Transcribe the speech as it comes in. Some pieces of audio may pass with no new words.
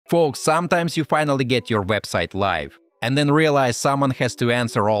Folks, sometimes you finally get your website live and then realize someone has to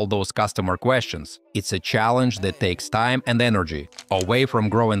answer all those customer questions. It's a challenge that takes time and energy away from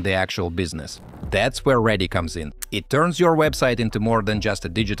growing the actual business. That's where Readdy comes in. It turns your website into more than just a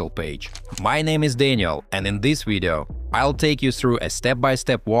digital page. My name is Daniel, and in this video, I'll take you through a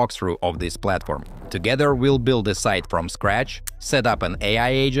step-by-step walkthrough of this platform. Together, we'll build a site from scratch, set up an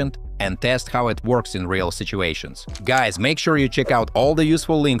AI agent, and test how it works in real situations. Guys, make sure you check out all the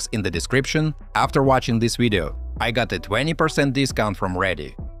useful links in the description. After watching this video, I got a 20% discount from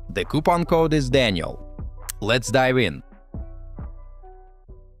Readdy. The coupon code is Daniel. Let's dive in.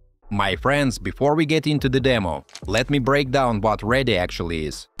 My friends, before we get into the demo, let me break down what Readdy actually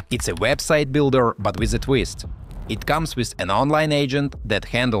is. It's a website builder, but with a twist. It comes with an online agent that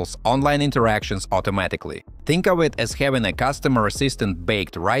handles online interactions automatically. Think of it as having a customer assistant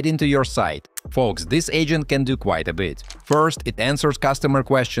baked right into your site. Folks, this agent can do quite a bit. First, it answers customer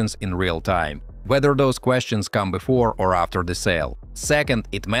questions in real time, whether those questions come before or after the sale. Second,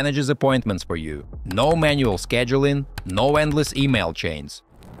 it manages appointments for you. No manual scheduling, no endless email chains.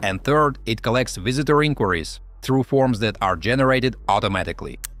 And third, it collects visitor inquiries through forms that are generated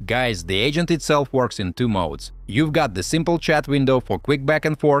automatically. Guys, the agent itself works in two modes. You've got the simple chat window for quick back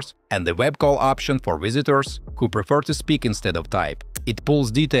and forth and the web call option for visitors who prefer to speak instead of type. It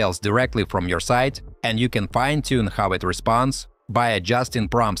pulls details directly from your site, and you can fine-tune how it responds by adjusting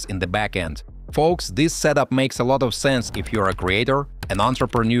prompts in the backend. Folks, this setup makes a lot of sense if you're a creator, an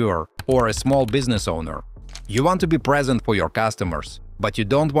entrepreneur, or a small business owner. You want to be present for your customers, but you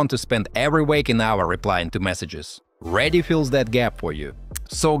don't want to spend every waking hour replying to messages. Readdy fills that gap for you.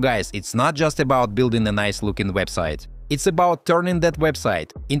 So guys, it's not just about building a nice-looking website. It's about turning that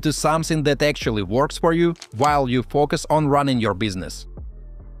website into something that actually works for you while you focus on running your business.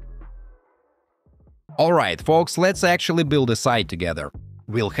 Alright, folks, let's actually build a site together.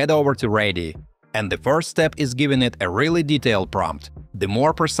 We'll head over to Readdy, and the first step is giving it a really detailed prompt. The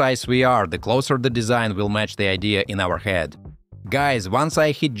more precise we are, the closer the design will match the idea in our head. Guys, once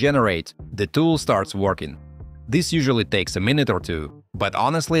I hit generate, the tool starts working. This usually takes a minute or two, but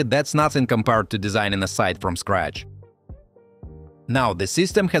honestly, that's nothing compared to designing a site from scratch. Now, the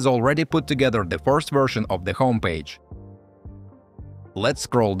system has already put together the first version of the homepage. Let's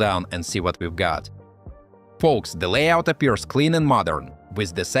scroll down and see what we've got. Folks, the layout appears clean and modern,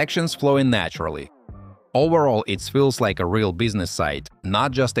 with the sections flowing naturally. Overall, it feels like a real business site,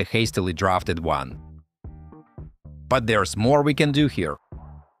 not just a hastily drafted one. But there's more we can do here.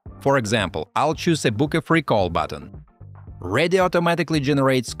 For example, I'll choose a book a free call button. Readdy automatically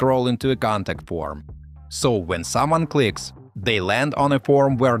generates scroll into a contact form. So when someone clicks, they land on a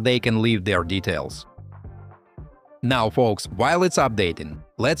form where they can leave their details. Now, folks, while it's updating,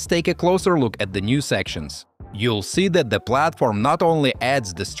 let's take a closer look at the new sections. You'll see that the platform not only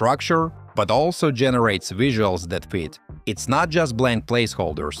adds the structure, but also generates visuals that fit. It's not just blank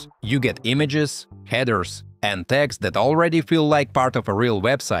placeholders. You get images, headers, and text that already feel like part of a real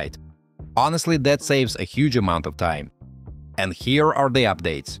website. Honestly, that saves a huge amount of time. And here are the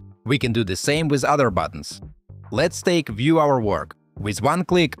updates. We can do the same with other buttons. Let's take View Our Work. With one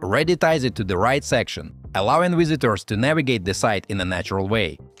click, Readdy ties it to the right section, allowing visitors to navigate the site in a natural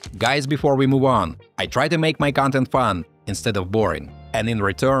way. Guys, before we move on, I try to make my content fun instead of boring. And in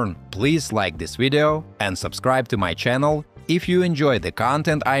return, please like this video and subscribe to my channel if you enjoy the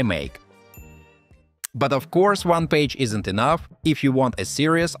content I make. But of course, one page isn't enough if you want a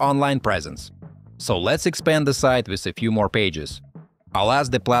serious online presence. So let's expand the site with a few more pages. I'll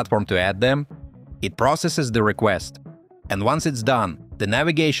ask the platform to add them. It processes the request. And once it's done, the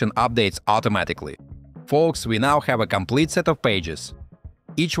navigation updates automatically. Folks, we now have a complete set of pages,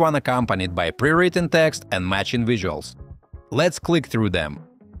 each one accompanied by pre-written text and matching visuals. Let's click through them.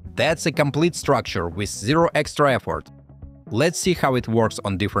 That's a complete structure with zero extra effort. Let's see how it works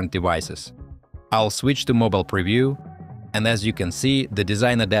on different devices. I'll switch to mobile preview, and as you can see, the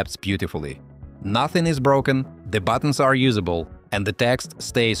design adapts beautifully. Nothing is broken, the buttons are usable, and the text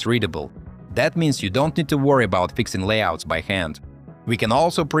stays readable. That means you don't need to worry about fixing layouts by hand. We can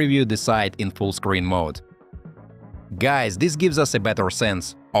also preview the site in full screen mode. Guys, this gives us a better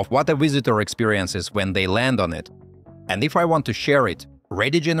sense of what a visitor experiences when they land on it. And if I want to share it,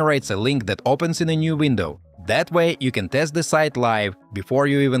 Readdy generates a link that opens in a new window. That way, you can test the site live before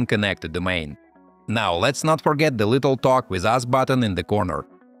you even connect a domain. Now, let's not forget the little Talk with Us button in the corner.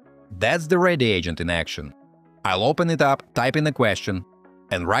 That's the Readdy agent in action. I'll open it up, type in a question,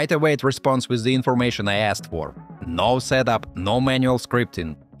 and right away it responds with the information I asked for. No setup, no manual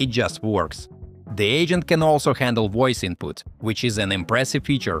scripting, it just works. The agent can also handle voice input, which is an impressive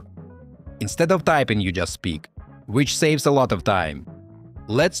feature. Instead of typing, you just speak, which saves a lot of time.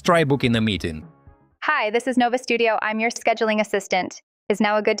 Let's try booking a meeting. Hi, this is Nova Studio. I'm your scheduling assistant. Is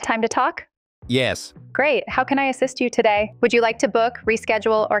now a good time to talk? Yes. Great. How can I assist you today? Would you like to book,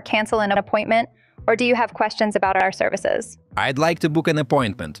 reschedule, or cancel an appointment? Or do you have questions about our services? I'd like to book an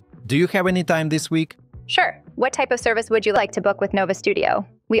appointment. Do you have any time this week? Sure. What type of service would you like to book with Nova Studio?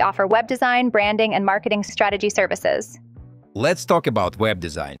 We offer web design, branding, and marketing strategy services. Let's talk about web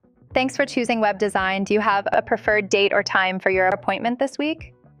design. Thanks for choosing web design. Do you have a preferred date or time for your appointment this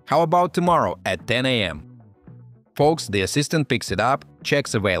week? How about tomorrow at 10 a.m.? Folks, the assistant picks it up,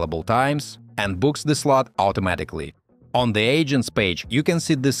 checks available times, and books the slot automatically. On the agent's page, you can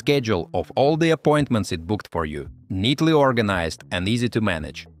see the schedule of all the appointments it booked for you, neatly organized and easy to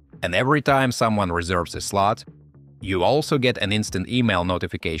manage. And every time someone reserves a slot, you also get an instant email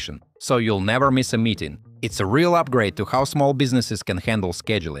notification, so you'll never miss a meeting. It's a real upgrade to how small businesses can handle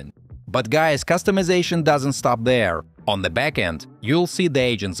scheduling. But guys, customization doesn't stop there. On the back end, you'll see the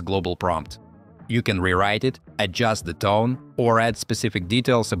agent's global prompt. You can rewrite it, adjust the tone, or add specific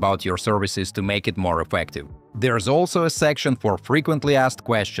details about your services to make it more effective. There's also a section for frequently asked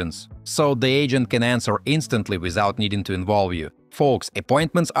questions, so the agent can answer instantly without needing to involve you. Folks,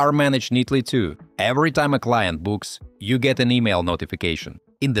 appointments are managed neatly too. Every time a client books, you get an email notification.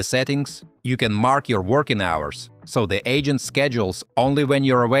 In the settings, you can mark your working hours, so the agent schedules only when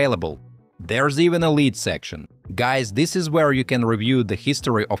you're available. There's even a lead section. Guys, this is where you can review the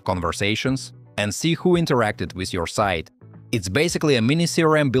history of conversations and see who interacted with your site. It's basically a mini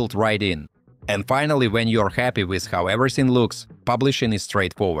CRM built right in. And finally, when you're happy with how everything looks, publishing is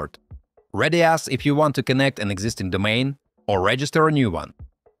straightforward. Readdy asks if you want to connect an existing domain or register a new one.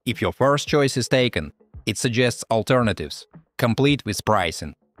 If your first choice is taken, it suggests alternatives, complete with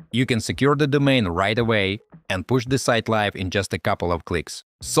pricing. You can secure the domain right away and push the site live in just a couple of clicks.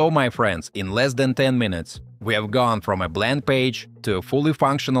 So, my friends, in less than 10 minutes, we have gone from a blank page to a fully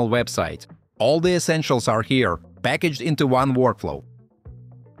functional website. All the essentials are here, packaged into one workflow.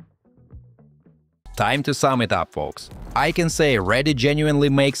 Time to sum it up, folks. I can say Readdy genuinely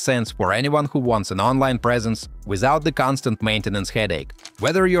makes sense for anyone who wants an online presence without the constant maintenance headache.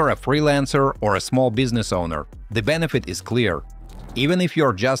 Whether you're a freelancer or a small business owner, the benefit is clear. Even if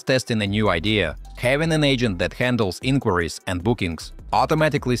you're just testing a new idea, having an agent that handles inquiries and bookings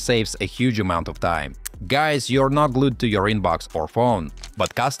automatically saves a huge amount of time. Guys, you're not glued to your inbox or phone,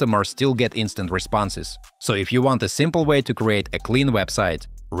 but customers still get instant responses. So if you want a simple way to create a clean website,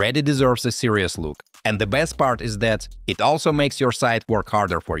 Readdy deserves a serious look. And the best part is that it also makes your site work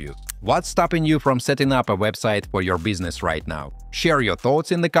harder for you. What's stopping you from setting up a website for your business right now? Share your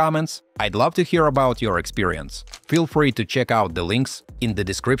thoughts in the comments. I'd love to hear about your experience. Feel free to check out the links in the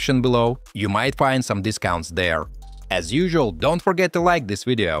description below. You might find some discounts there. As usual, don't forget to like this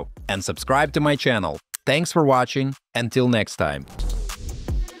video and subscribe to my channel. Thanks for watching. Until next time.